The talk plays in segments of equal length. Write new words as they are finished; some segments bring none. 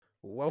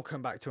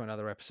Welcome back to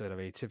another episode of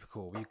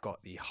Atypical. We've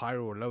got the higher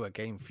or lower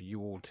game for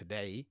you all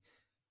today.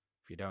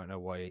 If you don't know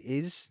what it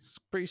is, it's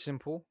pretty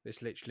simple.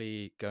 It's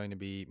literally going to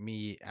be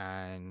me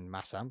and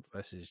Massam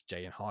versus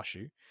Jay and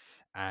Harshu.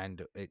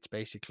 And it's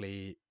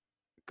basically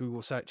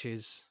Google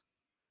searches,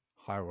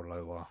 higher or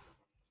lower.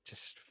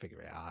 Just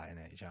figure it out,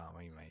 innit? You know what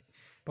I mean,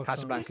 mate?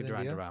 Casablanca,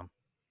 Duran Duran.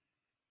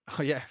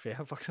 Oh, yeah.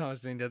 Pakistan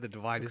was India. The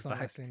divide is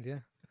back.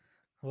 India.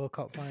 World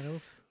Cup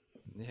finals.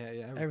 Yeah.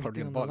 Everything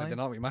Probably on the bottle line. it,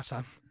 aren't we,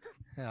 Massam?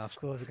 Yeah, of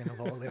course we're going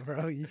to bottle it,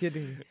 bro. You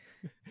kidding?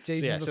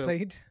 Jay's yeah, never so-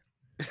 played.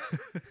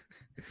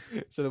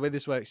 So the way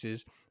this works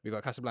is we've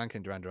got Casablanca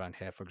and Duran Duran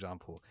here, for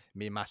example.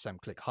 Me and Massam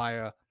click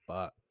higher,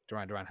 but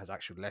Duran Duran has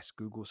actually less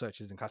Google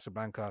searches than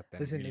Casablanca.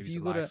 Then Listen, we if lose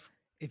you a gotta life.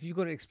 if you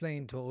gotta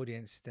explain to our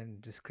audience, then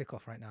just click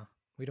off right now.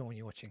 We don't want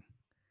you watching.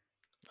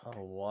 Oh,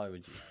 why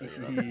would you say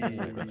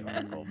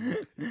that?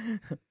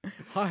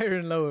 Higher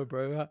and lower,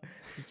 bro.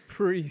 It's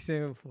pretty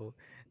simple,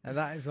 and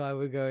that is why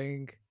we're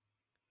going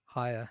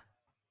higher.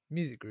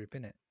 Music group,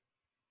 innit?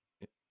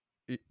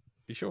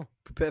 You sure?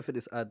 Prepare for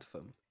this ad,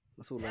 fam.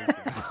 That's all I'm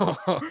saying.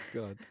 Oh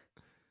god.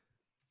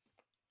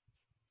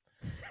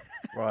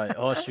 Right,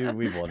 Harshu,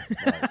 we won.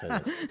 Right, so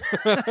this.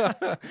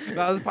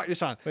 That was a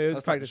practice round. Wait, it was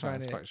That practice round,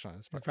 round, it's yeah. practice round,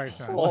 it's It's practice practice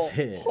round. round. What's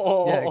here?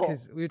 Yeah,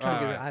 because we were trying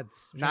to get Alright.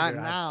 ads. We're trying to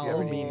get ads. Yeah, Now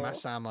already. me and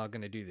Massam are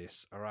gonna do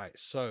this. All right.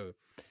 So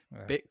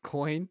Alright.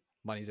 Bitcoin,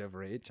 money's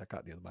overrated. Check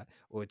out the other buy.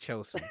 Or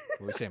Chelsea.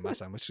 What we saying,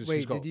 Massam? Who's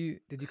Wait, got...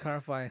 did you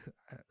clarify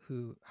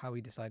how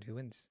we decide who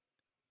wins?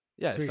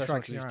 Yeah, three first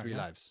one strikes to and lose you're 3 out,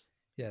 yeah? lives.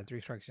 Yeah, 3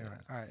 strikes. You're right.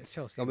 All right, it's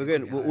Chelsea. Oh, We've we're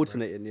got to going. get We're higher, bro.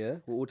 alternating, yeah.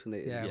 We're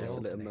alternating. Yeah, just we're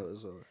to let them know alternating.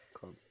 as well.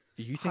 Come.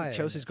 You think Higher,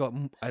 Chelsea's got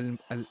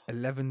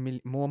 11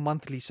 million more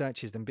monthly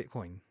searches than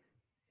Bitcoin?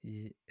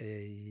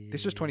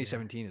 This was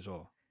 2017 as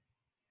well.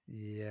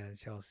 Yeah,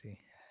 Chelsea.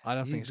 I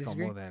don't You think it's got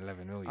disagree? more than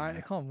 11 million. All right,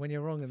 mate. come on. When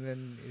you're wrong, and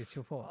then it's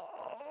your fault.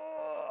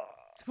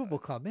 It's a football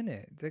club,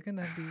 innit? They're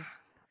gonna be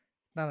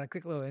down a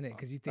quick low, innit?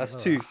 Because you think That's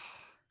lower. 2.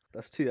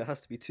 That's 2. That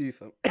has to be 2,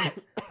 fam.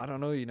 I don't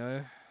know, you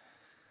know.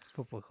 It's a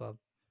football club,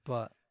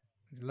 but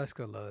let's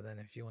go lower then.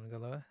 If you want to go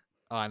lower,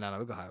 Oh, no,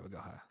 we'll go higher. We'll go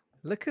higher.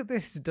 look at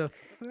this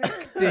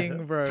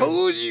deflecting, bro.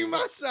 Told you,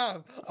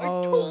 Massam. I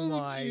Oh told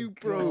my you,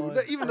 bro.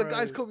 God, Even the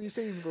guys bro. called me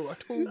saying, bro. I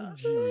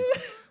told you.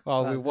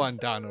 Oh, we That's won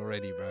just- down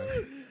already, bro.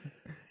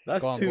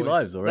 That's Go on, 2 boys.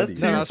 lives already.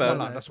 That's No, two, that's one fam.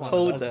 life. That's one.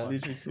 Hold That's that. one.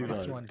 Literally 2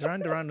 That's lives. one.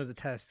 Duran was a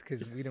test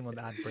because we didn't want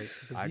the ad break.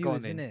 The Alright, go on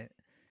viewers, then. innit?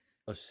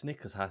 Oh,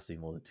 Snickers has to be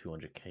more than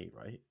 200k,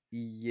 right?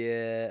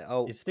 Yeah.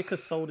 Oh, Is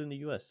Snickers sold in the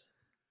US?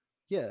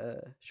 yeah.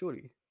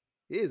 Surely,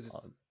 it is.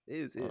 Um, It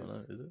is. I It don't is.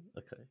 know, is it?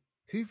 Okay.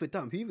 Who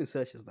even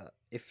searches that?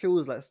 It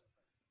feels like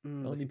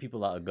Only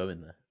people that are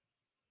going there.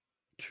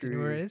 Do you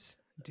know where it is?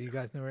 Do you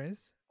guys know where it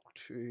is?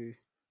 True.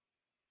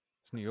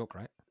 It's New York,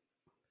 right?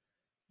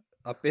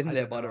 I've been I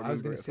there, don't but I know. don't I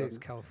was remember gonna say it, it's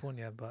fam.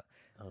 California, but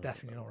Oh,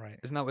 definitely not right.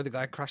 Isn't that where the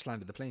guy crash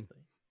landed the plane?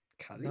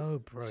 Cali? No,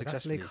 bro, that's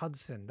Successfully. Lake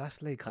Hudson.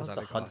 That's Lake That's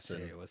Hudson. how the Hudson.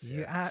 class it was,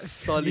 You yeah.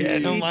 absolute Yeah,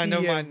 no idiot, mind,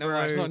 no mind, no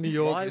mind. It's bro. not New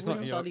York. Why It's not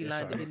would New York. Sully It's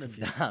land sorry, in I'm a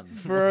confused. dam?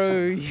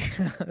 Bro,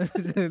 you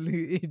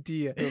absolute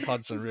idiot. It was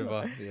Hudson It's not-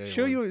 River. Yeah, it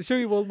Show was.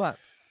 you world map.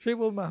 Show you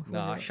world map.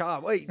 Nah, shut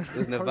up. Wait.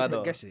 was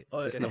Nevada. Guess it. Oh,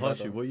 it's It's Harshu,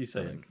 Nevada. what are you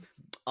saying?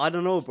 I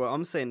don't know, bro.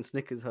 I'm saying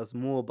Snickers has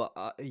more, but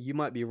you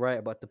might be right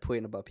about the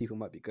point about people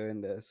might be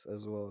going there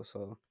as well.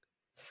 So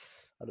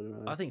I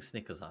don't know. I think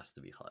Snickers has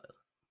to be higher.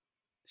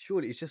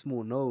 Surely it's just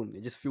more known.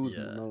 It just feels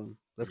more Yeah. known.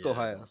 Let's go Yeah.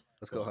 higher.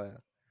 Let's go Go on.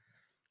 higher.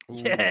 Ooh.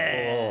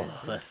 Yeah.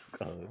 Oh, let's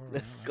go.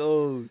 Let's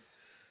go.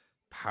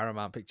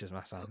 Paramount Pictures,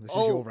 Massam. This is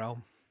Oh. your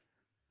realm.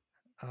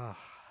 Ah,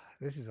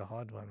 this is a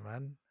hard one,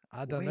 man.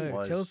 I don't Wait. know.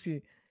 Why is-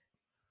 Chelsea.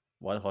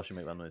 Why did Harshu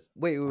make that noise?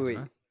 Wait.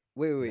 dunno.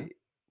 Wait.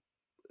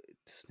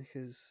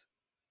 Snickers.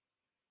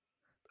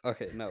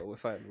 Okay, no, we're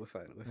fine.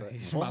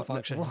 He's What?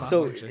 malfunction. What?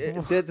 So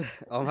malfunction.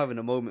 I'm having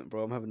a moment,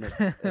 bro. I'm having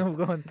a.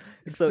 Go on,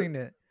 explain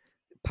it.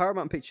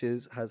 Paramount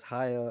Pictures has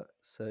higher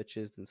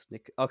searches than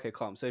Snickers. Okay,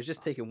 calm. So it's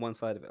just taking one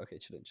side of it. Okay,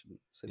 chilling. Yeah,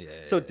 So yeah,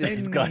 yeah.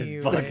 This guy's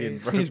Anyway,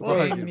 bugging, bro. He's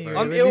bugging, anyway,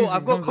 bro. I'm we're ill. losing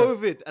I've got Hamza.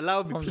 COVID.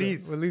 Allow me, Hamza,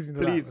 please. We're losing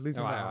the Please. lap. We're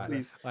losing Alright, the lap, alright.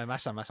 Hamza. Please. Alright,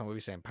 Massam, what were we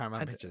saying?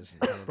 Paramount And- Pictures.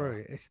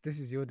 Bro, this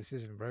is your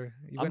decision, bro. You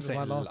I'm went with my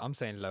saying, last. I'm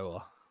saying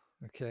lower.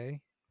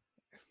 Okay.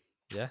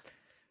 Yeah?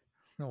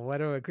 No,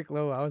 whatever. Quick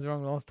lower. I was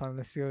wrong last time.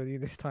 Let's go with you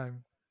this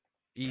time.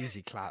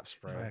 Easy claps,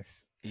 bro.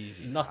 Nice.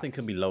 Easy. Nothing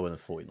can claps. be lower than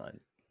 49.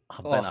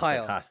 Oh, Ben Affleck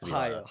higher, has to be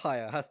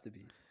higher, has to be.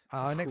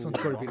 Our next one's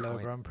Cool. got to be low,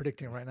 Coin. bro. I'm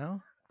predicting right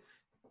now.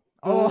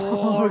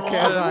 Oh, okay,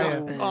 that's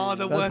higher. Oh,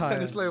 the That's worst higher.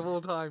 tennis player of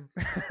all time.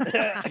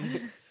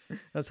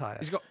 That's higher.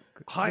 He's got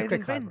Let's higher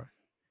click than high, Ben.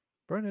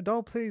 bro.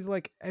 Nadal plays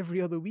like every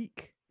other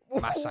week.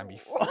 Massam, you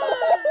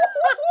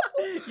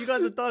You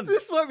guys are done.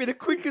 This might be the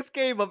quickest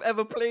game I've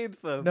ever played,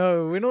 fam.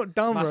 No, we're not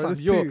done, bro. Massam,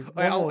 There's you're. two.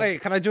 Wait, One more.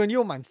 wait, can I join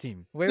your man's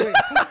team? Wait.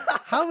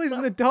 How is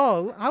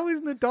Nadal? How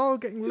is Nadal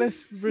getting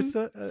less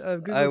research?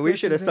 We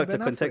should have stuck to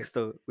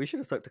Contexto. We should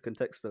have stuck to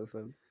Contexto,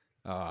 fam.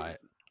 All right.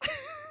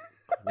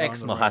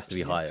 Exmo has to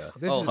be higher.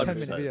 This Oh, is a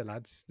 10-minute 100%. video,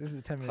 lads. This is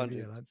a 10-minute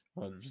video,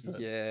 100. lads.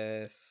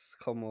 Yes,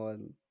 come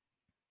on.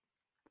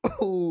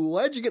 Oh,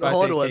 why'd you get the Both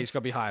hard of the ones? case got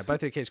to be higher. Both of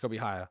the case got to be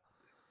higher.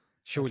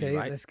 Surely, Okay,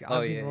 right? let's go. Oh,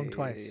 I've been yeah, wrong yeah,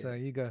 twice, yeah. so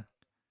you go.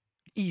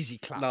 Easy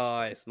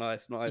claps.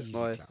 Nice. Easy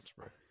claps,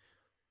 bro.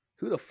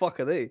 Who the fuck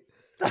are they?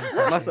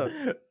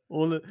 Massa.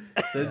 There's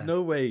Yeah.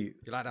 no way.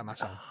 You like that,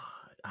 Massa?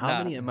 How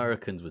Nah. many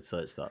Americans would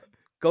search that?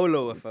 Go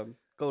lower, fam.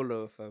 Go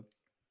lower, fam.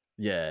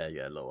 Yeah,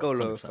 lower. Go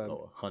lower, 100% fam.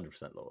 lower.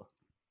 100% lower.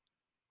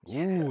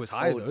 Ooh, it's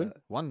high hold though. that.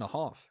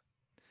 1.5.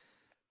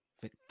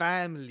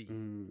 Family.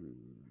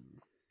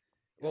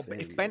 Well, but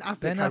if Ben Affleck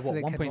Ben had what,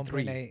 Affleck had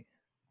 1.3? 1.8.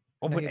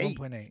 1.8?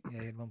 1.8. Yeah,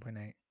 he had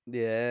 1.8.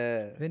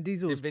 Yeah. Vin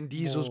Diesel's Vin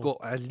Diesel's more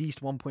got at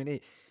least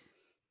 1.8.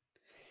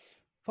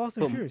 Fast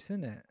and Boom. Furious,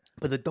 isn't it?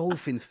 But the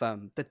Dolphins,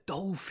 fam. The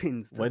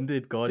Dolphins. When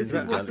did Guardians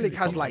This of is the what Affleck Galaxy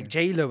has come like out?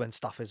 J-Lo and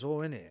stuff as well,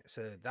 innit?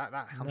 So that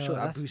I'm No, sure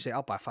that that's- boosts it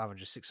up by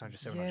 500, 600,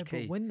 700k.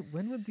 Yeah, but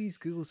when would these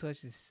Google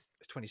searches?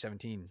 It's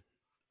 2017.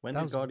 When that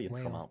did was Guardians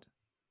way come old. out?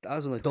 That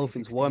was when the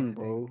Dolphins 2016, won, I think.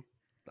 bro.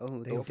 That was when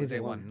the They Dolphins they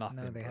didn't. won nothing,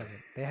 No, they bro.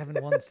 haven't. They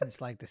haven't won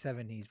since like the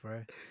 70s,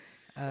 bro.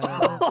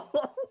 Yeah.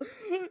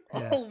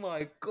 Oh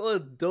my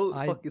god! Don't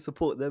I- fucking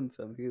support them,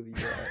 fam. He'll be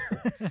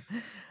right.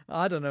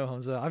 I don't know,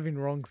 Hamza. I've been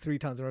wrong 3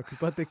 times in a row. 'Cause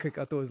birthday cake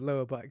I thought was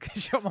lower, but I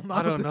can shut my mouth.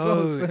 I don't as know.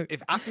 well, so-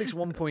 If Affleck's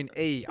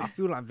 1.8, I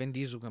feel like Vin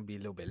Diesel gonna be a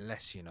little bit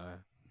less, you know.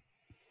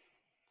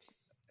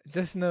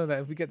 Just know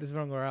that if we get this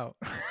wrong, we're out.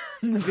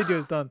 The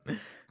video's done.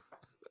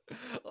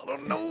 I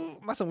don't know.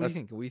 Massa, what do you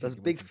think? What do you That's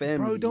think? big family.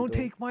 Bro, don't though.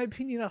 take my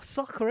opinion. I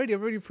suck already.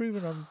 I've already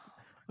proven I'm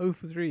 0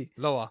 for 3.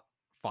 Lower.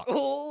 Fuck.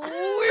 Oh,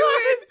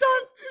 it's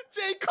done.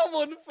 Jay, come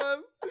on,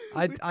 fam.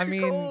 I We're too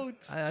mean, cold.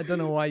 I don't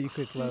know why you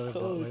clicked lower, but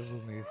cold. we'll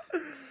move.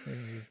 We'll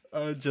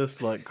move.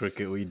 Just like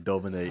cricket, we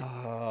dominate.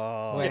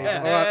 Oh, Wait, Yeah.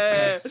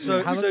 alright.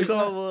 So, How long so, is that?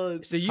 come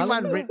on. so you How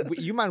long man, is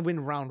you man win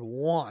round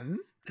 1.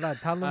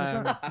 Lads, how long is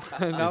Um, that?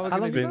 and now we're How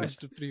gonna long do is the that?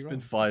 rest of 3 It's been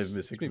rounds. 5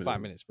 It's 6 been minutes.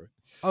 5 minutes, bro.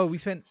 Oh, we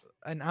spent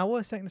an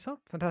hour setting this up?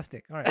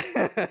 Fantastic. All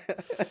right.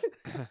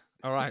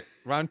 All right,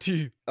 round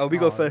 2. Oh, we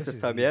go Oh, first this this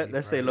is time, yeah? easy,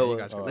 Let's bro. say Yeah, you lower.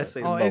 guys go Let's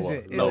say Oh, lower. is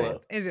it? Is lower,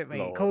 it? Is it, mate?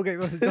 lower. Colgate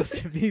versus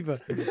Justin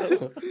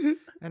Bieber.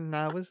 And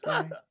now it's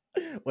like,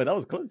 Wait, that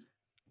was close.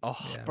 oh,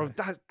 Yeah, bro, right.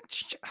 that.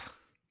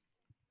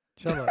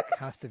 Sherlock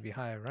has to be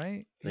higher,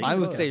 right? They I got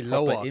would a say proper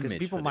lower because image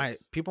people for might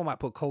this.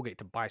 put Colgate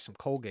to buy some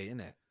Colgate in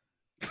it.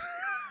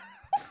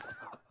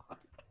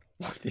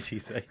 What did he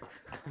say?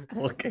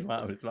 What came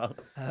out of his mouth?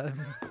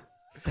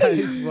 That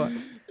is what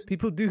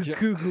people do.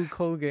 Google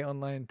Colgate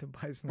online to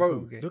buy some Bro,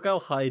 Colgate. look how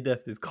high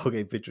def this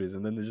Colgate picture is,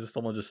 and then there's just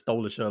someone just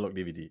stole a Sherlock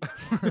DVD.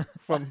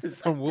 from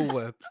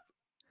Woolworths.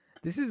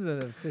 This is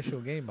an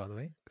official game, by the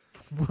way.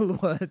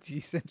 Woolworths, you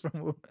said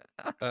from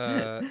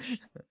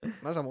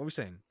That's what we're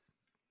saying.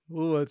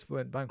 Woolworths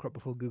went bankrupt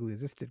before Google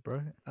existed,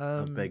 bro.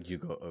 I beg you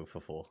go 0 for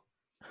 4.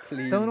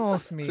 Please. Don't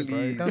ask me,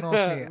 please. bro. Don't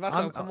ask me.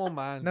 That's come on,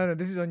 man. No,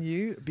 this is on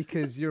you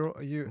because you're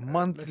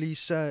Monthly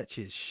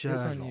searches. This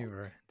Sherlock. on you,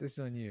 bro. This is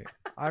on you.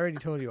 I already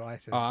told you what I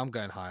said. Oh, I'm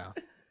going higher.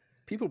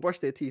 People brush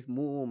their teeth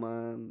more,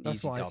 man. That's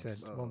easy what dubs. I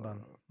said. Well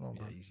done. Well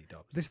Yeah, done. easy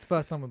dubs. This is the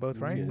first time we're both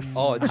right.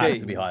 Oh, Has Jay.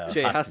 to be higher.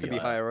 Jay has to be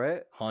higher,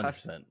 right?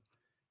 100%.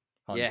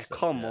 Yeah,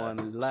 come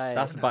on, like.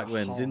 That's back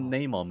when. Oh. Didn't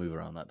Neymar move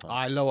around that time?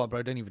 I lower,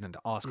 bro. Don't even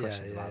ask Yeah,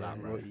 questions about that,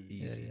 bro. Yeah,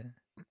 Easy.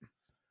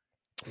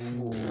 yeah.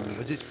 Ooh,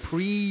 was this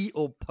pre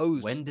or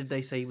post? When did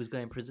they say he was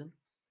going to prison?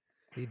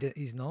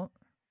 He's not.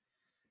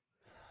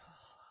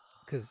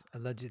 Because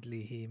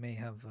allegedly he may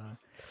have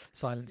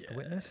silenced the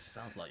witness.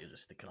 Sounds like you're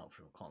just sticking up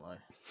for him, can't lie.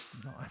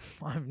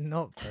 No, I'm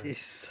not. Bro. He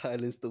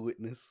silenced the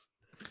witness.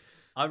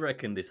 I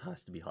reckon this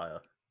has to be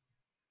higher.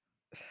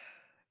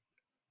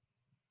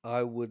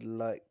 I would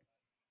like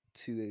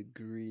to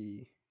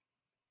agree.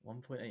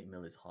 1.8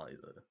 mil is high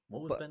though.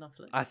 What was But Ben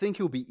Affleck? I think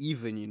he'll be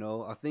even, you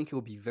know. I think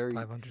he'll be very.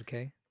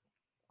 500k.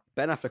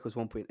 Ben Affleck was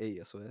 1.8,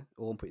 I swear,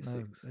 or 1.6. No,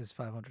 it was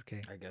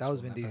 500k. I guess That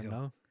was we'll Vin never Diesel.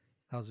 know.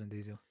 That was Vin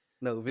Diesel.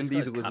 No, Vin This guy's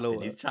Diesel was capping,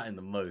 lower. He's chatting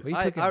the most. What are you I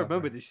talking about,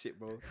 remember bro? this shit,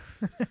 bro.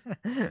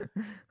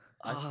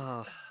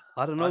 I,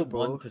 I don't know, I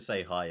bro. want to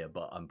say higher,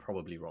 but I'm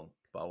probably wrong.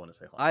 But I want to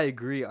say I higher.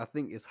 agree. I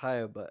think it's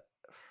higher, but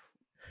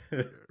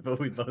But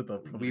we both are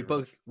probably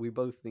wrong. we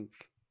both think.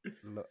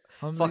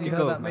 Hamza, Fucking you heard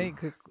go, that, man.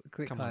 mate?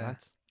 Click Come on, higher.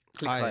 lads.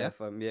 Click Higher, higher, yeah?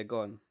 fam. Yeah,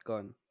 go on.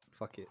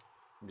 Fuck it.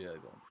 Yeah,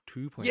 go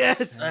on. 2.7.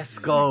 Yes! Let's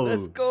go.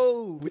 Let's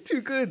go. We're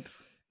too good.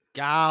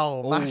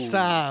 Gal,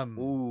 Massam.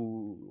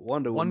 Ooh,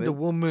 Wonder Woman. Wonder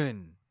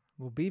Woman.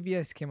 Well,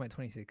 BVS came out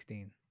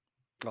 2016,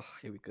 Oh,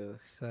 here we go.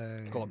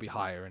 so Gotta be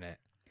higher in it.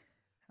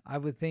 I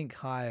would think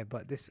higher.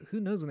 But who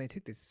knows when they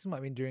took this? This might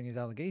have been during his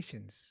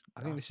allegations.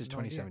 I think this is no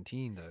idea.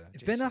 2017 though.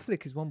 If Ben Jason.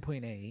 Affleck is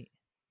 1.8,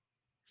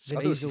 So Vin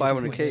thought it was Diesel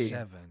 500K.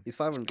 27. He's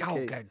Gal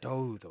 500k.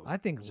 Gadot though. I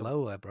think So-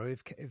 lower, bro.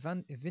 If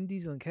Vin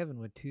Diesel and Kevin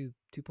were 2.2,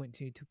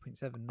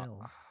 2.7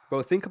 mil.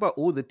 Bro, think about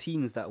all the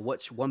teens that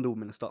watch Wonder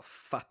Woman and start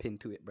fapping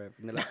to it, bro.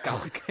 And they're like, Gal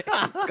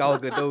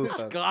Gadot,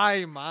 This fam.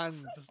 guy,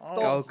 man. Just Oh,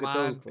 stop, Gal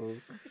man. Gadot, bro.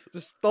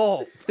 Just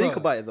stop. Think bro.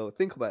 about it, though.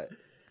 Think about it.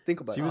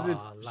 She was in.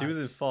 Ah, She was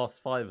in lads.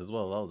 Fast 5 as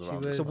well. That was She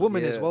around. It's a was-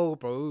 woman as Yeah. well,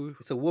 bro.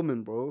 It's a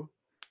woman, bro.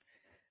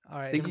 All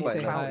right, Think if you about say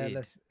it. higher,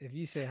 Clouded. if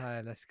you say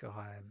higher, let's go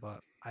higher.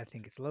 But I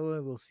think it's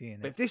lower. We'll see in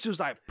But it. if this was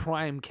like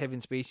prime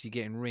Kevin Spacey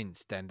getting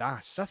rinsed, then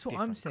that's That's what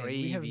I'm different saying.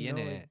 Gravy, We have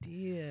no innit?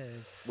 idea.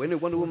 It's When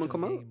did Wonder Woman fraudulent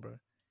come out? game, bro.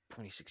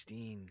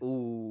 2016.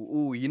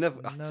 Ooh, you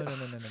never. No.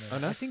 Oh,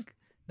 no? I think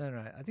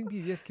No. I think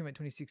BVS came out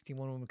 2016.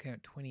 One of them came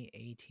out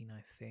 2018.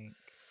 I think.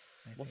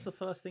 What's the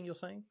first thing you're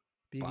saying?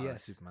 Batman BVS?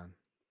 Superman.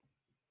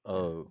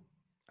 Oh,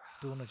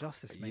 Dawn of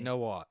Justice, mate. You know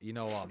what,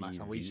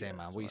 Massam? What you saying,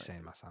 man? BVS, What you right.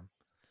 saying, Massam?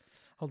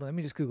 Hold on, let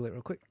me just Google it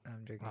real quick.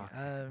 I'm joking.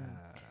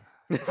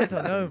 Okay, I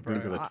don't know, bro.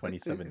 Google it I-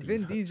 2017.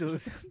 Vin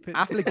Diesel's.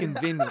 Affleck and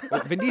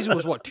Vin Diesel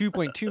was what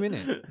 2.2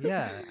 minutes.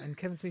 Yeah, and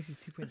Kevin Spacey's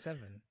 2.7.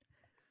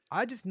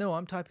 I just know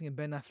I'm typing in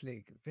Ben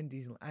Affleck, Vin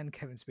Diesel, and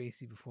Kevin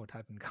Spacey before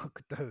typing Gal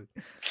Gadot.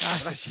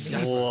 That's just me.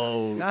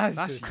 Whoa. That's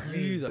That's just you,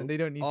 me. though. And they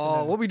don't need to Oh,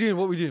 know. what we doing?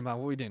 What we doing, man?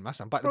 What we doing,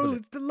 Massam? Bite the Bro, bullet.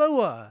 it's the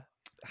lower.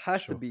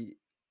 Has Sure. to be.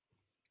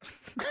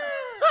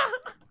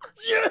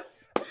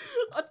 Yes!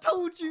 I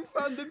told you,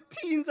 fam. Them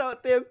teens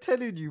out there. I'm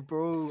telling you,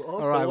 bro.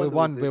 All right, we're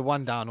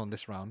one down on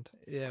this round.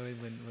 Yeah, we're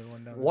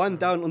one down. One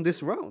down on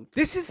this round.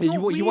 This is Yeah,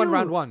 not you won real.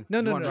 round one. No,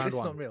 You no, won no. round This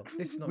is one. not real.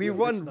 This is not We real. This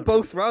won is not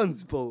both real.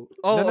 rounds, bro.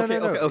 Oh, No, no, okay,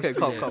 no, no, okay, it's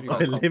calm, three, calm, yeah, calm,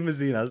 The calm.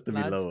 limousine has to be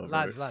Lads, lower.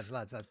 lads, bro.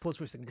 lads. Pause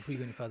for a second before you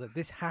go any further.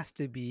 This has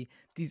to be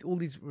all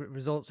these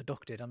results are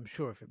doctored. I'm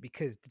sure of it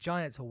because the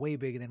Giants are way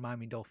bigger than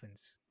Miami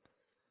Dolphins.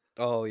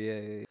 Oh yeah,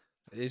 yeah.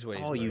 It is what it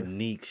is, Oh, bro.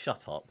 unique.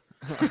 Shut up.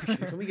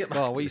 Can we get back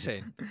Oh, to what are you this?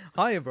 saying?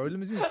 Higher, bro.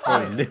 Limousine's Bro,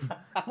 higher.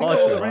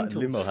 Partial, rentals.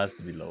 limo has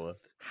to be lower.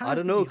 Has I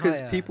don't to know be because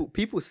higher.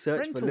 people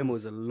search for limos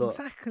Rentals. a lot.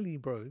 Exactly,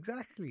 bro.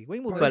 Exactly. Way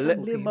more Bro, than But a it's a let-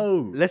 football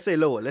team. limo. Let's say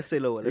lower. Let's say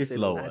lower. Let's It's say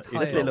lower. That's It's higher.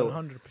 Let's say lower.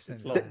 lower.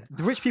 100%. lower. higher.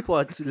 The rich people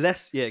are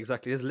less. Yeah,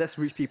 exactly. There's less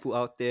rich people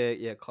out there.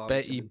 Yeah, calm.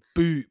 Betty chilling.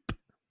 Boop.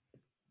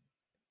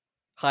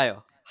 Higher.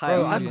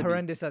 Bro, has I'm to be.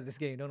 horrendous at this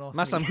game. Don't ask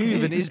Massam, me. who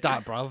even is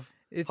that, bruv?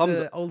 It's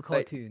Hamza, an old like,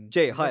 cartoon.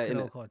 Jay, It's higher, like an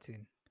innit? old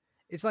cartoon.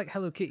 It's like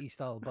Hello Kitty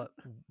style, but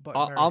I'm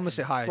gonna American.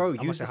 say higher. Bro, I'm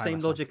gonna use say the higher, same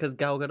Massam. logic as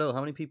Gal Gadot. How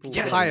many people?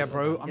 Yes. Yes. Higher,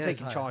 bro. I'm Yes,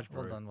 taking higher. charge,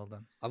 bro. Well done, well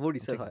done. I've already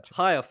I'm said taking higher. charge.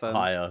 Higher, fam.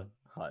 Higher.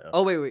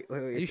 Oh wait.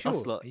 Are you It's sure?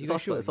 Osler. Are you It's guys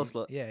Osler. It's sure?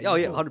 Osler. Yeah, Oh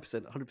you yeah, sure?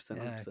 100%, 100%,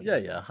 Yeah, 100%.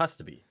 okay. Yeah, it has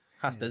to be.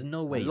 There's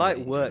no way. Light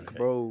he's work, okay.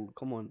 bro.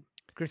 Come on.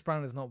 Chris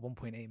Brown is not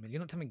 1.8 million. You're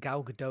not telling me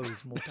Gal Gadot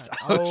is more. It's than-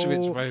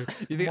 Auschwitz, bro.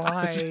 You think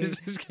my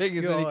Auschwitz is getting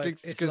as many God,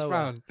 clicks as it's Chris lower.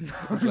 Brown? No,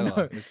 It's lower.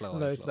 no, It's lower.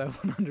 no, It's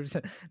it's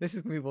lower. 100%. Let's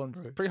just move on,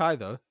 bro. Pretty high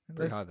though.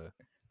 Pretty Let's- high though.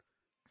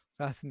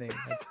 Fascinating.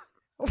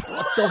 What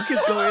the fuck is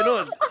going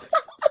on?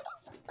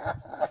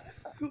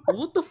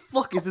 What the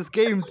fuck is this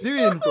game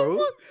doing, bro?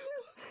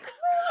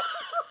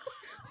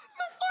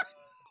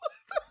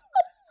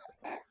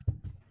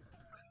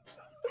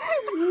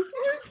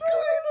 What's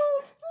going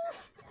on?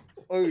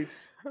 Oh,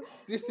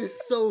 this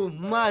is so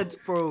mad,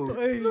 bro.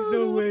 Hey,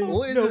 no way.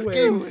 What is no this way,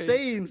 game no way.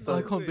 saying, fam?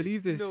 I can't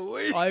believe this. No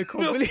way. I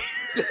can't No. believe.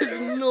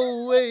 There's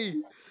no way.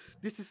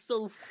 This is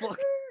so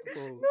fucked,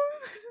 bro. No,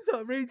 this is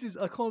outrageous.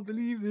 I can't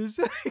believe this.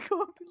 I can't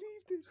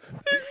believe this.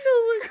 There's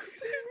no way.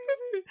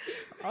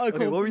 I Okay,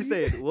 can't what are we believe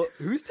saying? it. What?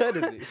 Whose turn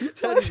is it? Whose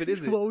turn even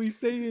is it? What are we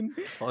saying?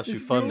 Oh, shoot,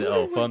 It's fund it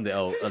no out, fund it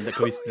out. And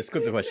can we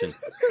skip the question?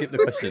 Skip the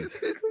question.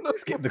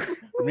 Skip the.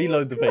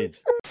 Reload the page.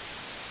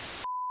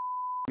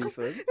 Me,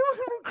 fam. It went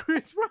from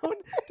Chris Brown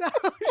to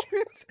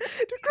Auschwitz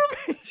to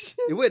cremation.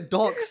 It went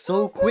dark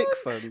so quick,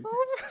 fam.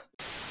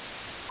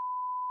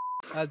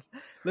 Lads,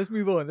 let's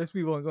move on. Let's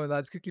move on. Go on,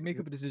 lads. Quickly make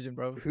up a decision,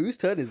 bro. Whose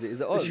turn is it?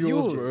 Is it ours? It's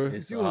yours, bro. It's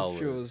It's yours. ours.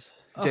 Yours.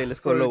 Jay, Oh, let's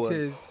go bro, lower. It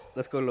is.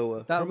 Let's go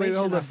lower. That way, Cremation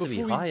hold on. has to be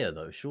Before we, higher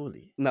though,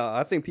 surely. No,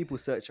 I think people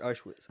search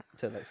Auschwitz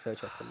to like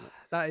search up on that.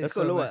 that is Let's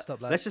so go lower. messed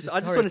up, lads. Let's just. I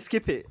just hurry want to up.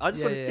 skip it. I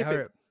just Yeah, want to yeah, skip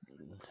hurry it.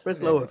 up. Press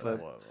Yeah, lower, but-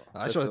 fam.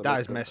 That's go, that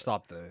let's is go. messed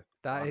up though.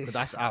 That is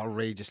That's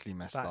outrageously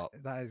messed up.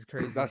 that is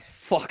crazy. That's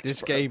fucked.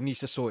 This bro. game needs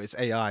to sort its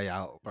AI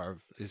out, bro.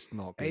 It's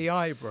not good.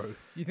 AI, bro.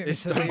 You think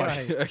It's it's done by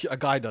AI? a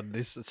guy done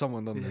this.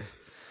 Someone done this.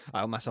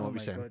 I'll mess up Oh what we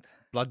my saying. God.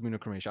 Blood Moon or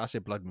cremation? I say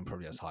Blood Moon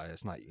probably has higher.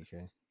 It's 90.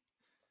 Okay.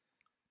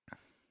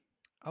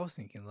 I was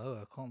thinking lower.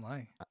 I can't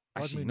lie. Blood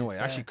Actually, Moon no. is It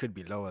actually bare. could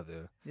be lower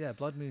though. Yeah,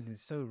 Blood Moon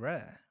is so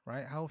rare,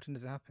 right? How often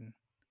does it happen?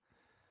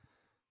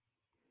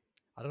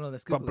 I don't know.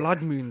 Let's go. But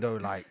Blood Moon though,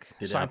 like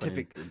Did it happen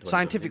scientific in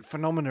scientific 2017?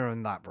 phenomena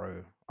and that,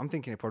 bro. I'm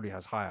thinking it probably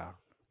has higher.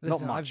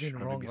 Listen, Not I've much. been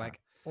but wrong maybe like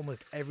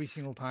almost every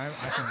single time.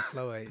 I think it's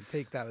lower.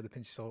 Take that with a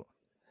pinch of salt.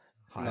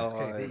 higher. No,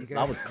 Higher. Okay, there you go.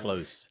 That was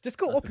close. Just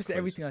go That's the opposite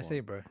everything I closest say,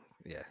 one. bro.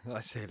 Yeah,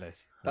 let's say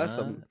less. That's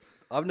Huh? some.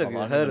 I've never I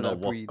even don't heard even of know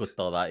that what breed.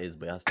 gutta that is,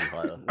 but it has to be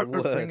higher. Spring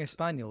Word.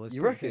 Espanol is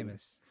You pretty reckon?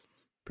 famous.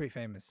 Pretty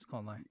famous.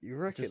 Can't lie. You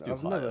reckon? Just do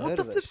I've higher. never What heard What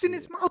the of that flip's in shit.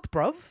 its mouth,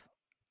 bruv?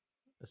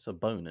 It's a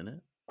bone, isn't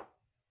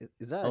it?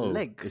 Is that a Oh,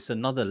 leg? it's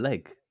another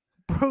leg.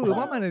 Bro, my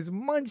What? man is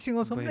munching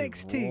on some Wait,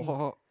 next thing.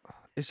 what?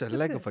 It's a Look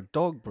leg at- of a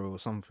dog, bro, or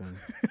something.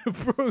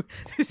 Bro,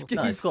 this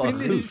No, game's it's got a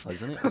hoof, finished.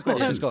 hasn't it? It's got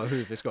Yeah, a it's hoof. got a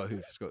hoof. It's got a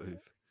hoof. It's got a hoof.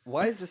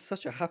 Why is this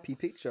such a happy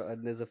picture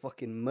and there's a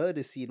fucking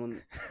murder scene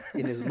on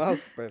in his mouth,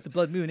 bro? It's a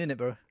blood moon, innit,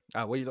 bro?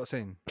 What are you lot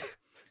saying?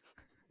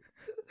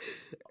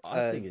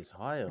 I think it's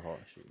higher,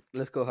 Harshy.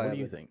 Let's go higher. What do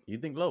you then. think? You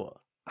think lower?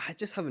 I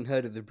just haven't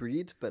heard of the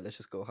breed, but let's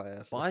just go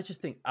higher. But I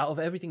just think out of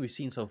everything we've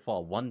seen so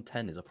far,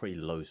 110 is a pretty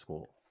low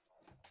score.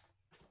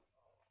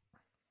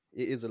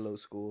 It is a low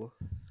score.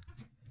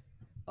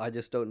 I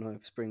just don't know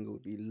if Spring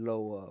would be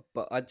lower,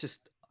 but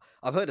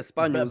I've heard of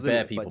Spaniels.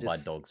 Bare innit, people but buy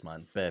just dogs,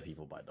 man. Bare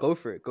people buy dogs. Go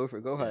for it. Go for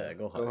it. Go higher. Yeah,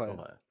 go higher. Go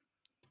higher.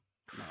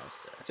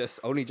 Nice. Just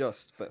only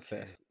just, but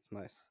fair.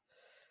 Nice.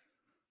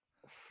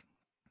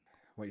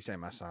 What you saying,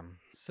 Massam?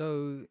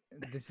 So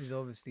this is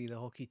obviously the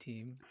hockey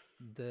team.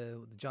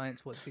 The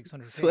Giants, what,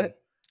 600k? Swear.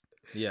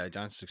 Yeah,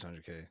 Giants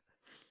 600k.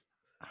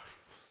 The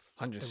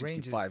Rangers,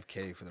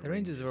 165k for the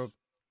Rangers are.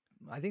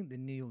 I think the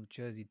New York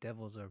Jersey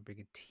Devils are a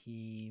bigger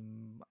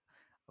team.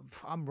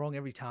 I'm wrong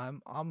every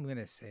time. I'm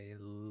gonna say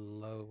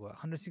lower.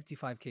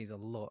 165k is a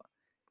lot.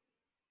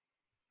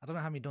 I don't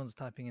know how many Dons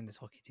typing in this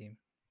hockey team.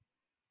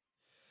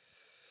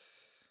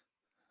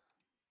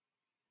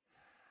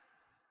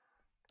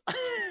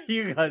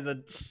 You guys are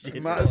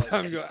shit.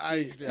 Massam, you're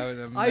actually having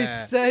a I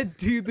mare. said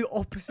do the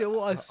opposite of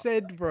what I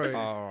said, bro.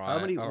 All right. How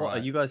many? all What are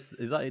right. you guys?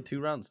 Is that a 2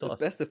 round It's start?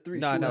 best of 3.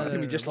 No, no, No, I think no,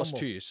 we no, just one lost more.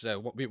 2.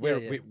 So we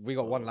Yeah. we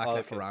got one left Oh,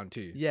 left for okay. round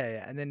 2.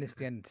 Yeah, and then it's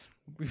the end.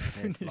 We Yeah, it's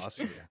finished. last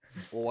year.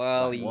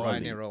 Wow. Wally. Where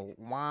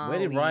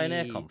did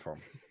Ryanair come from?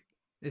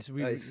 It's It's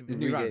really.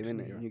 new New round, game,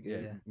 new innit? round. New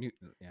game. Yeah. New,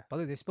 yeah. By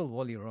the way, they spelled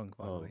Wally wrong.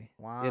 By the Oh. way,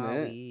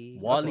 Wally.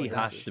 Wally what it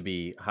has is.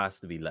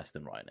 to be less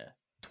than Ryanair.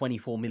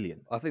 24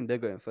 million. I think they're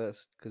going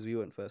first because we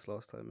went first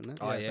last time, innit?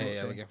 Oh Yeah, yeah, thanks,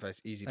 yeah. Jay. We're going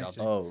first. Easy Thanks, dubs.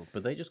 Jay. Oh,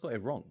 but they just got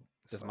it wrong.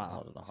 Doesn't fine. matter.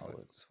 I don't know It's how fine, it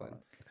works. it's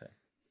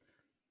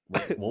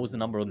fine. Okay. What was the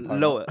number on the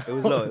panel? Lower. It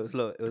was lower. It was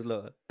lower. It was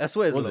lower. I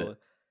swear it's Was lower. it?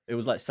 It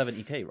was like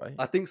 70k, right?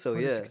 I think so.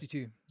 Yeah.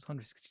 162. It's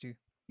 162.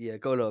 Yeah.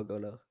 Go low. Go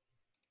low.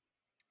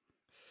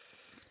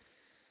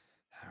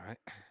 All right.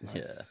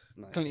 Yeah.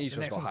 Nice. Clint The Eastwood's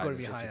next got one's higher got to than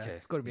be higher. 50K.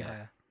 It's got to be Yeah.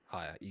 higher.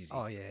 Higher, easy.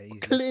 Oh yeah, easy.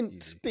 Clint,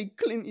 Easy. big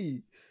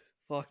Clinty.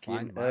 Fucking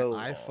Find my hell.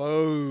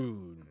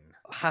 iPhone.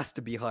 Has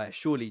to be higher,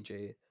 surely,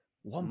 Jay.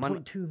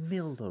 1.2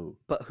 mil though.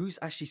 But who's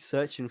actually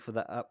searching for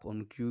that app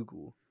on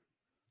Google?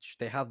 Should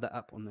they have the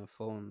app on their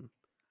phone?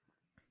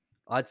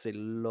 I'd say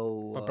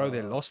low. But bro,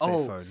 they lost their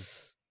phone.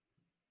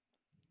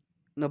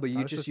 No, but you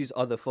How are they just supposed use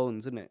other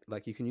phones, isn't it?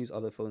 Like you can use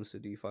other phones to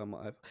do Find My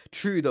iPhone.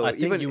 True though. I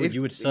think even you would- if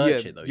you would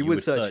search yeah, it, though. You You would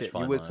would search search it.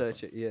 Find You would My search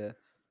iPhone. it. Yeah.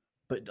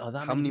 But are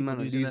that How many people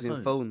men are losing their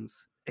using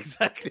phones?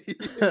 Exactly.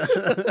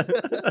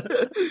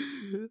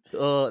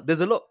 There's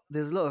a lot.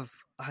 There's a lot of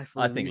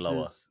iPhone. I think lower.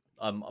 users.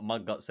 My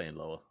gut's saying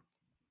lower.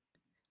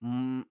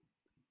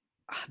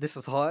 This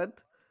is hard.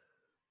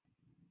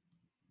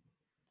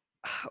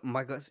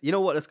 My gut's. You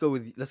know what? Let's go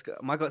with. Let's go.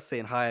 My gut's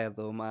saying higher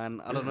though,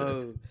 man. I don't Is it?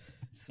 know.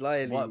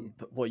 Slightly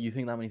What you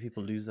think that many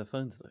people lose their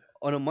phones though?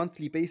 on a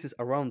monthly basis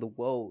around the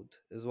world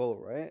as well,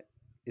 right?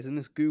 Isn't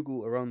this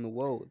Google around the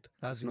world?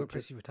 Lads, It's we've not got to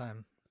press just- you for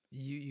time.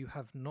 You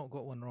have not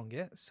got one wrong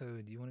yet. So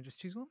do you want to just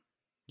choose one?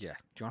 Yeah.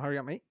 Do you want to hurry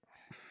up, mate?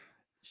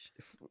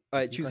 All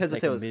right, You choose guys heads or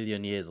take tails. a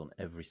million years on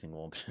every single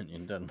option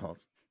in Denmark.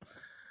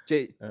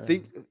 Jay, Uh.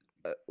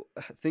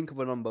 think of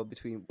a number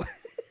between.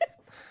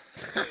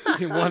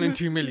 Between 1 and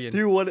 2 million.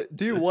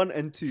 do one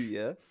and two.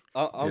 Yeah,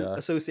 I'm Yeah.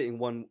 associating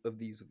one of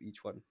these with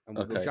each one. And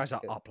we'll go These Okay. guys are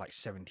together. up like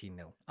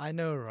 17-0. I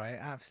know, right?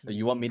 So Absolutely.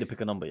 you want me to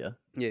pick a number, yeah?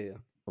 Yeah,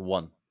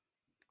 One.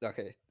 yeah.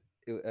 Okay.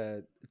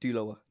 Do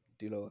lower.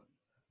 Do lower.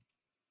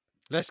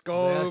 Let's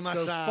go, Let's go.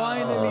 Massa.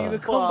 Finally, the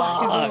Fuck.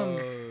 comeback is on.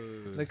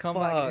 Oh. The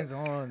comeback Fuck. is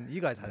on. You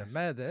guys had a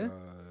mare there.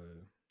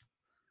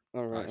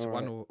 All Right, right. so all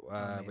one.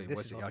 right. mean, Wait, this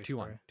what's is it? obvious,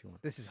 2-1. bro.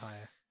 2-1. This is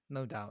higher,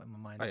 no doubt in my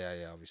mind. Oh yeah,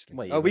 yeah, obviously.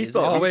 Wait, Oh, we is it?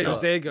 start, Oh we wait, it start.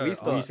 was there. You go. We Oh,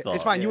 start. it's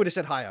start. fine. You Yeah. would have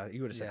said higher.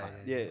 You would have said Yeah,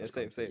 higher. Yeah, yeah, Let's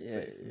same, go. same, Yeah,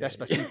 same. yeah.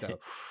 Despacito.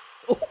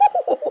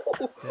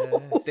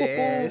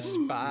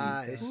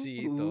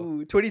 Despacito.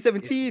 Ooh,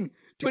 2017.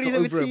 It's got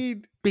over a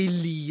 2017.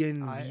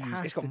 Billion It views.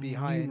 has It's to got be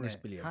higher in numerous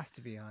it. billion. Has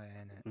to be higher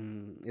in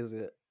it. Is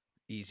it?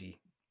 Easy.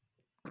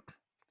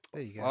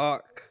 There you go.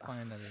 Fuck.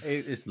 Finally.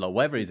 It's low.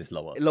 Whatever it is, it's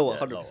lower. Lower, Yeah,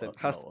 100%.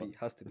 Has to lower. be.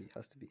 Has to be.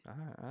 Has to be.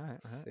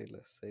 Alright. Say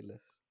less. Say less.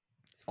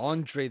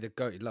 Andre the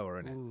Goat lower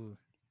in it. Ooh,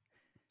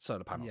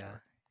 Solar panels. yeah.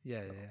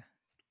 Yeah, yeah,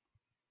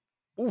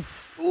 Bro.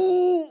 Oof.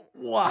 Ooh,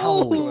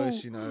 Wow.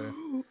 Close, you know.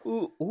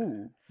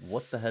 Ooh.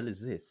 What the hell is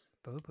this?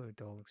 Bobo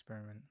doll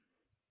experiment.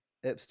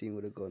 Epstein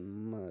would have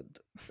gone mad.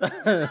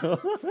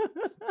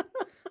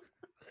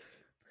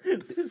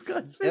 This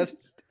guy's finished.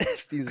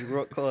 Epstein's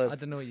rock I hard.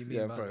 don't know what you mean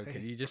Yeah, by bro. that.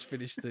 Can you just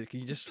finish the?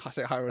 Can you just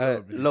say higher or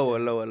lower? please?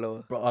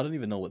 Lower. Bro, I don't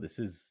even know what this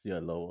is. Yeah,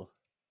 lower.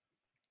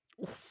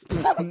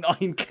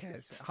 9K. Okay,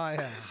 it's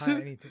higher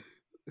anything.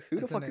 Who I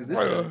the don't fuck know. is this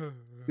guy?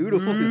 Who the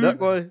fuck is that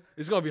guy?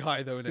 It's gotta be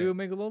higher though, Who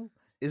innit? Megalol?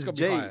 Is gotta be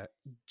Jay higher.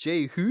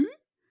 Jay who?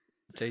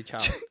 J Chow.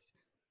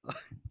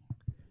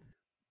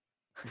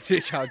 J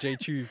Chow, J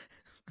Chu.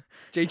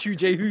 J Chu,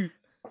 J Who.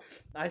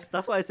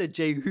 That's why I said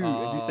Jay who,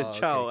 and you said Oh,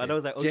 Chow, okay, and I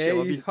was like, oh J shit,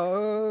 what me?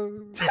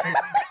 Ho.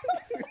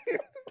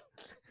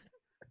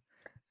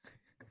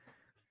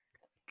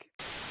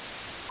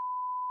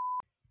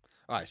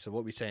 Alright, so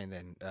what we saying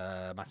then?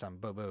 Matam,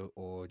 Bobo,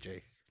 or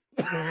Jay?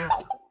 I'm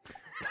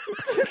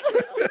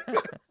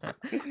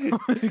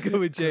gonna go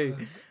with Jay.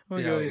 I'm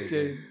gonna Yeah, go okay, with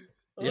Jay.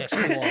 Yes,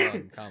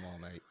 come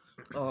on, mate.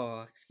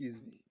 Oh,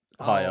 excuse me.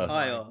 Higher. Oh my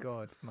Higher.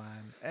 God,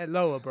 man.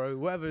 Lower, bro.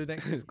 Whatever the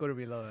next is gotta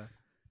be lower.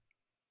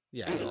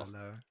 Yeah, Yeah, lower.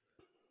 lower.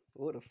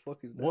 What the fuck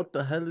is that? What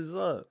the hell is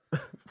that?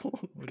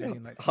 What do you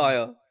mean, like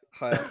Higher.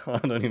 I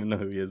don't even know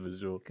who he is for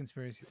sure.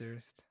 conspiracy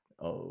theorist?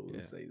 Oh, Yeah.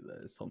 say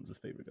that. It's Tom's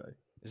favorite guy.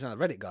 Isn't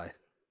that a Reddit guy?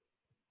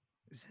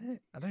 Is it?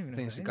 I don't even I know.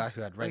 think it's the guy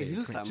who had Wait, Reddit. he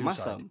looks like commit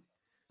suicide. Massam.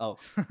 Oh,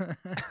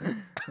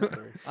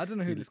 had. I don't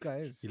know who this guy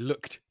is. He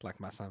looked like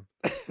Massam.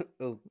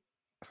 oh,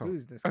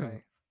 Who's this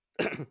guy?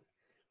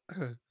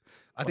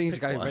 I think he's a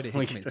guy who Why- read it. why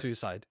He you committed gonna-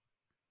 suicide.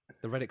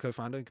 The Reddit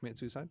co-founder who committed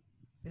suicide.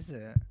 Is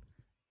it?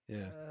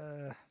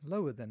 Yeah.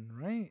 Lower than,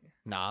 right?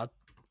 Nah.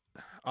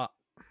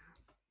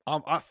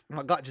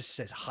 My gut just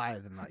says higher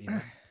than that. You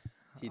know.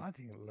 I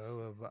think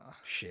lower, but I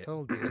Shit.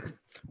 told you.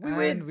 We And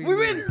win. we We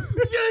win. lose.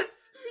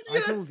 Yes. I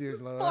Yes. told you it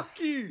was lower. Fuck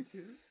you.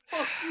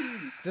 Fuck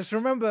you. Just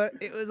remember,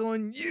 it was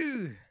on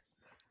you.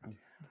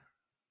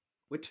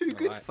 We're too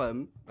good, Alright.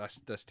 fam.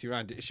 That's 2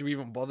 rounds. Should we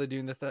even bother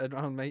doing the 3rd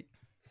round, mate?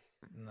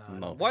 No, No. I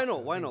don't Why think not?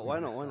 so. I Why think not? we Why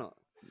not? messed Why up. not?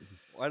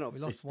 Why not? We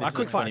lost This one. is a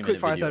Quick fire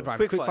 20-minute third video. round.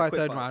 Quick Quick fire fire,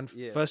 third quick round. fire,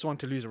 yeah. First one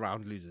to lose a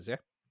round loses. Yeah.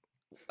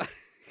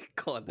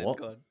 Go on, then. What?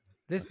 Go on.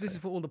 This is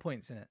for all the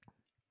points, isn't it?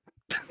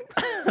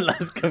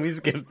 Can we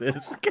skip this?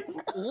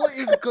 What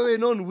is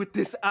going on with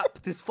this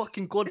app? This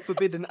fucking god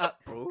forbidden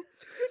app, bro.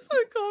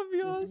 I can't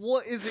be honest.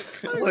 What is it?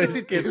 What is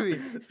it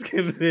doing?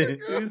 Skip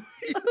this. I can't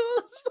be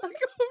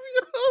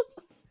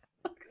honest.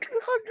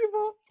 I give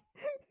up.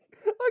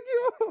 I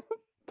give up.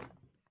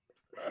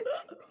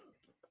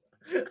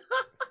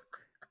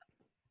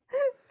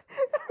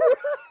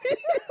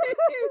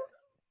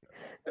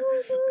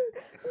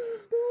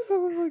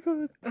 Oh my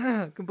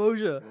god.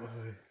 Composure.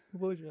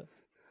 Composure.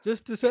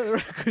 Just to set the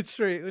record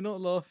straight, we're not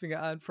laughing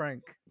at Anne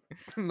Frank.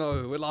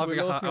 No, we're laughing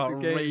at laughing how at the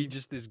game.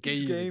 outrageous this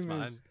game, is,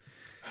 man. is-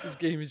 This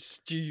game is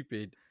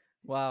stupid.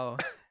 Wow.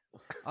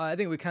 I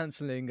think we're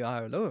cancelling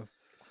higher or lower.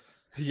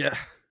 Yeah.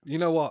 You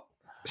know what?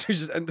 Should we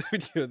just end the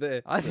video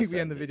there? I think Let's we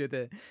end the end video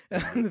there.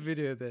 End the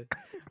video there.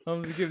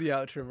 I'm gonna give the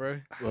outro, bro.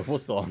 Well,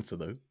 what's the answer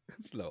though?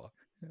 It's lower.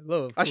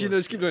 Lower. of Actually, no, course.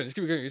 let's keep going. Let's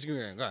keep going. Let's keep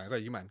going. Go, on, go,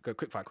 you man. Go,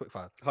 quick fire, quick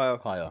fire. Higher.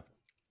 Higher.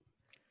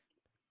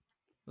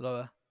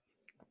 Lower.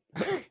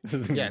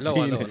 Yeah,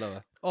 lower, lower,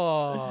 lower.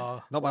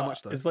 Oh. Not by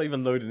much though. It's not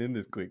even loading in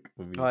this quick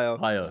for me. Higher.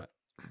 Higher.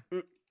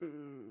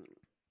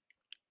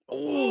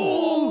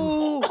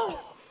 Oh!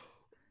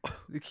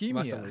 That's not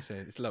what Leukemia. we're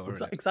saying. It's lower. Is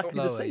that Innit? exactly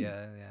the Lower, same?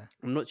 yeah, yeah.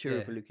 I'm not sure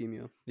Yeah. for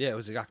leukemia. Yeah, it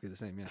was exactly the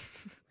same. Yeah.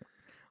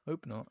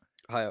 Hope not.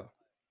 Higher.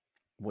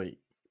 Wait,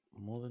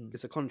 more than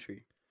It's a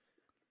country.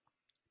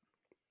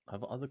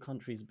 have other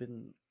countries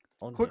been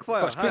on? Quick here?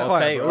 fire. Quick Higher.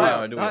 fire, Okay, bro. alright,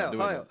 Higher. I'll do it, Higher. I'll do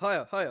it Higher. then.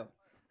 Higher. Higher.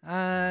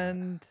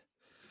 And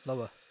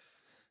lower.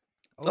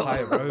 Oh,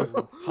 higher,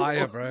 bro.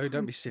 Higher, bro.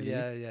 Don't be silly.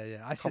 Yeah, yeah,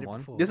 yeah. I said Come it on.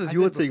 before. This is I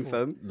your said thing, before.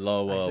 fam. I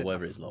Lower, said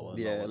whether it's lower.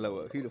 Yeah,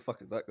 lower. Who the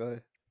fuck is that guy?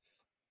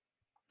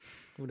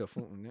 Who the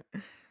fuck? Wouldn't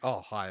it?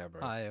 Oh, higher,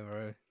 bro. Higher,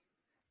 bro.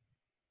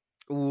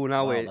 Oh,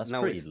 now Wow, wait. that's Now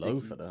pretty it's low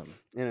sticky. for them.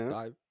 You know?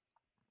 Dive.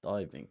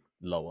 Diving,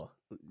 lower.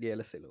 Yeah,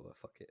 let's say lower.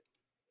 Fuck it.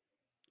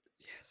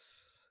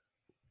 Yes.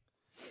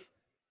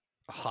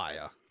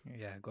 Higher.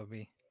 Yeah, gotta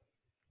be.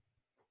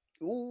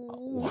 Ooh,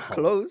 wow.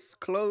 close,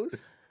 close.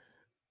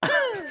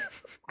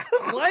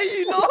 Why are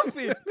you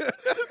laughing?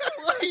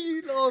 Why are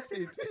you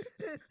laughing?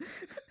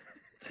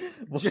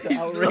 What's the Jason-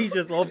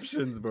 outrageous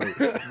options, bro?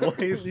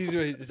 What is These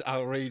are just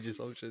outrageous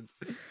options.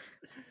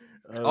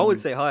 I would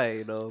say higher,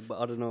 you know, but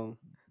I don't know.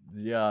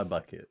 Yeah, I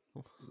back it.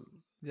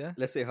 Yeah.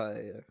 Let's say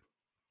higher.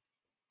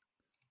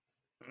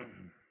 Yeah.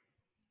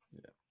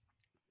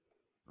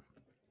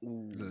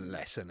 Ooh.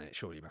 Less in it,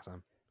 surely,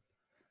 Massam.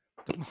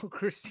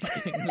 Democracy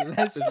being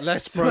less, It's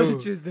less, bro.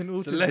 soldiers than autism.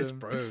 It's less,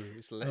 bro.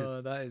 It's less.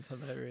 Oh, that is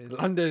hilarious.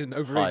 London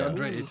overrated, Higher.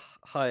 underrated.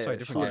 Higher. Sorry,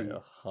 different surely. game.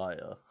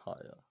 Higher.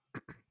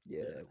 Yeah.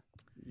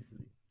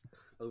 Easily.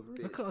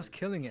 Overrated. Look at us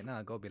killing it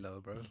now. Gotta be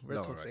lower, bro. Red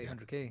Lower, Sox yeah.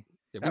 800k.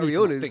 Yeah, we need to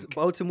not Areolas, think.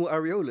 Baltimore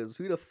Areolas.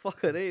 Who the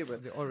fuck are they, bro?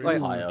 The Right,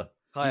 Orioles. Higher.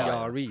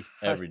 Higher. DRE.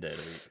 Every day of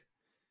the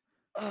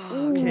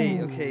week.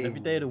 Okay, okay. Every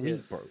day of the Yeah.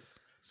 week, bro.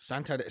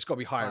 Santa, it's got to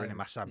be higher in it,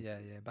 Massam. Yeah,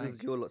 yeah. This Bank.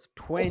 is your lot's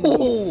 20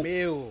 Oh!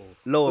 mil.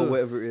 lower, Ugh.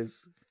 whatever it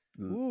is.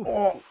 Ooh.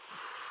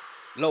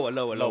 Lower. Lower.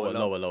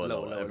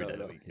 Every day of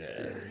the week. Yeah,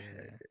 Yeah. yeah,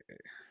 yeah.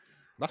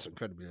 That's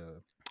incredibly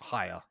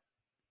higher.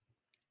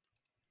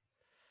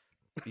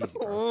 Easy,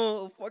 bro.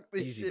 Oh, fuck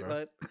this Easy, shit, bro.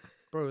 man.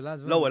 Bro,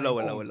 lads. Lower.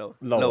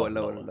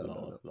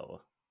 Lower.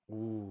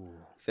 Ooh.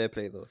 Fair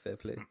play, though. Fair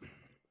play.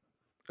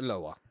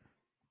 Lower.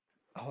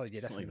 Oh, yeah, It's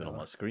not definitely. even on my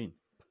Lower. screen.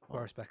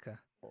 Boris Becker.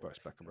 Bro,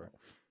 Specker, bro.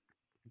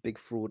 Big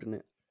fraud in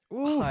it.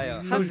 Ooh, Higher.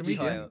 Has social to be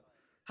media. higher.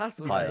 Has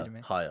to be Higher.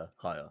 higher.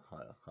 Higher.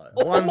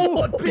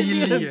 1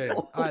 billion.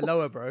 All right,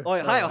 lower, bro. Oh,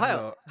 higher.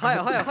 no.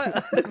 Higher.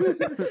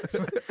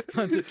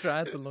 Man's a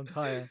triathlon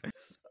higher.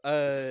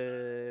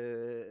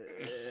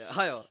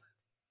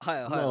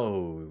 Higher.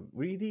 No,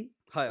 really?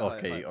 Higher.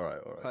 Okay, all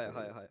right.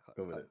 Higher.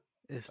 Go with it.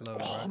 It's lower,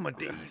 Oh, bro. my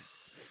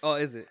days. Oh,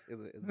 is it?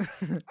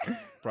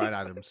 Brian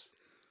Adams.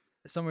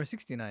 Somewhere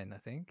 69, I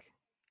think.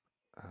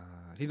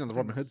 He's on the I think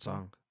Robin Hood it's,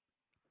 song.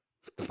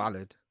 The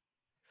ballad.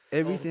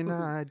 Everything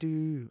I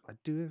do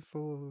it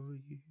for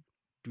you.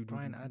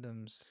 Brian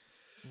Adams.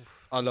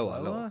 Oof. Oh,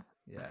 lower.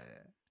 Yeah,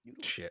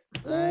 Shit.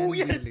 yeah. Oh, And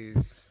yes. we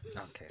lose.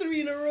 Okay.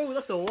 3 in a row.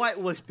 That's a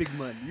whitewash, big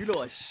man. You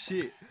lot are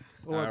shit.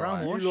 Oh, a brown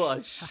Alright. wash. You lot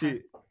are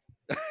shit.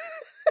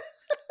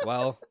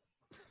 Well,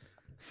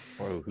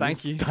 Bro, Thank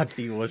who's you.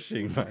 Daddy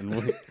washing,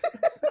 man.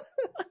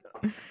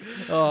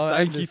 Thank you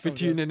endless for subject.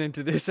 tuning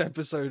into this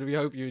episode. We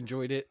hope you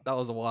enjoyed it. That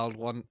was a wild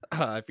one.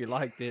 If you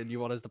liked it and you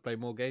want us to play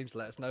more games,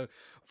 let us know.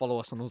 Follow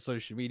us on all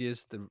social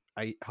medias.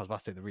 I was about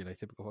to say the Relay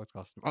Typical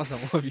Podcast. What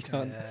have you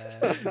done?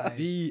 Nice.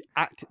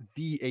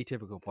 The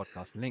Atypical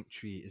Podcast link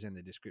tree is in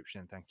the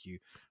description. Thank you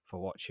for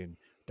watching.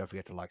 Don't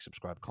forget to like,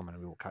 subscribe, comment,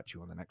 and we will catch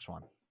you on the next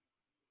one.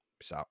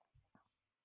 Peace out.